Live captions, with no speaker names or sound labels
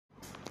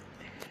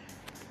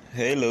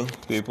Hello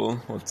people,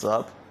 what's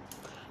up?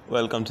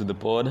 Welcome to the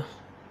pod.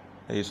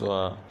 It's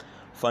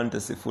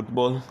Fantasy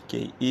Football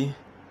KE.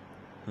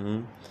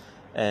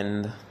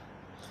 And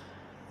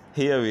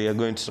here we are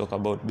going to talk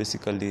about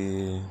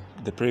basically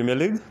the Premier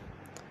League.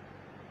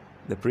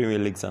 The Premier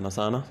League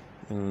sana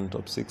in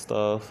top 6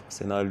 stuff: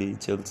 Arsenal,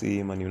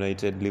 Chelsea, Man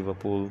United,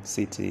 Liverpool,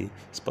 City,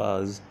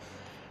 Spurs.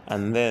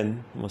 And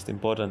then most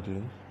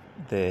importantly,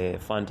 the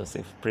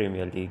Fantasy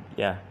Premier League.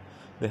 Yeah.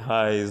 The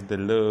highs, the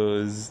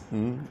lows,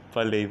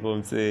 pale hivyo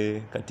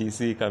msee,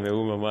 katisi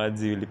kameuma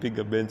maji,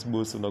 ulipiga bench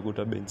boost,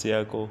 unakuta bench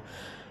yako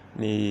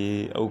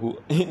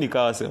ni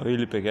kawa wase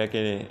wawili peke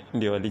yake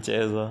ndio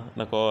walicheza,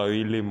 na kwa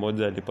wawili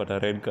mmoja alipata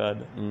red card,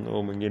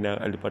 au mwingine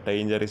alipata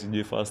injury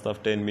sijui first half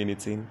 10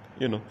 minutes in,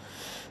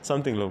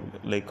 something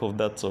like of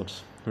that sort.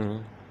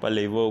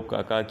 Pale hivyo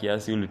ukakaa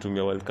kiasi,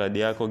 ulitumia wild card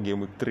yako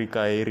game week 3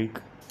 ka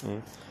Eric,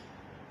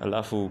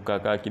 alafu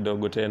ukakaa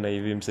kidogo tena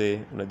hivi msee,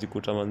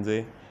 unajikuta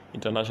manzee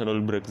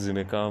international break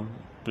zimekam,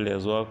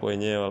 players wako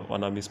wenyewe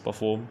wana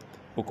misperform,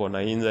 uko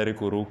na injury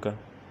kuruka,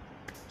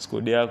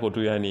 squad yako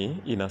tu yani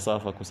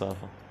inasafa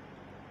kusafa.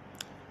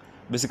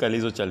 Basically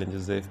hizo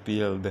challenges za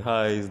FPL, the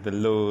highs, the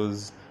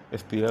lows,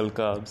 FPL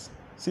Cups.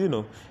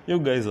 So you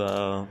guys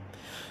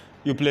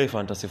you play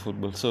fantasy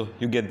football, so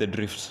you get the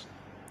drift.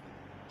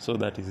 So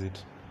that is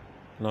it.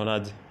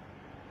 Naonaje?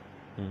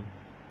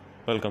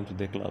 Welcome to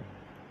the club.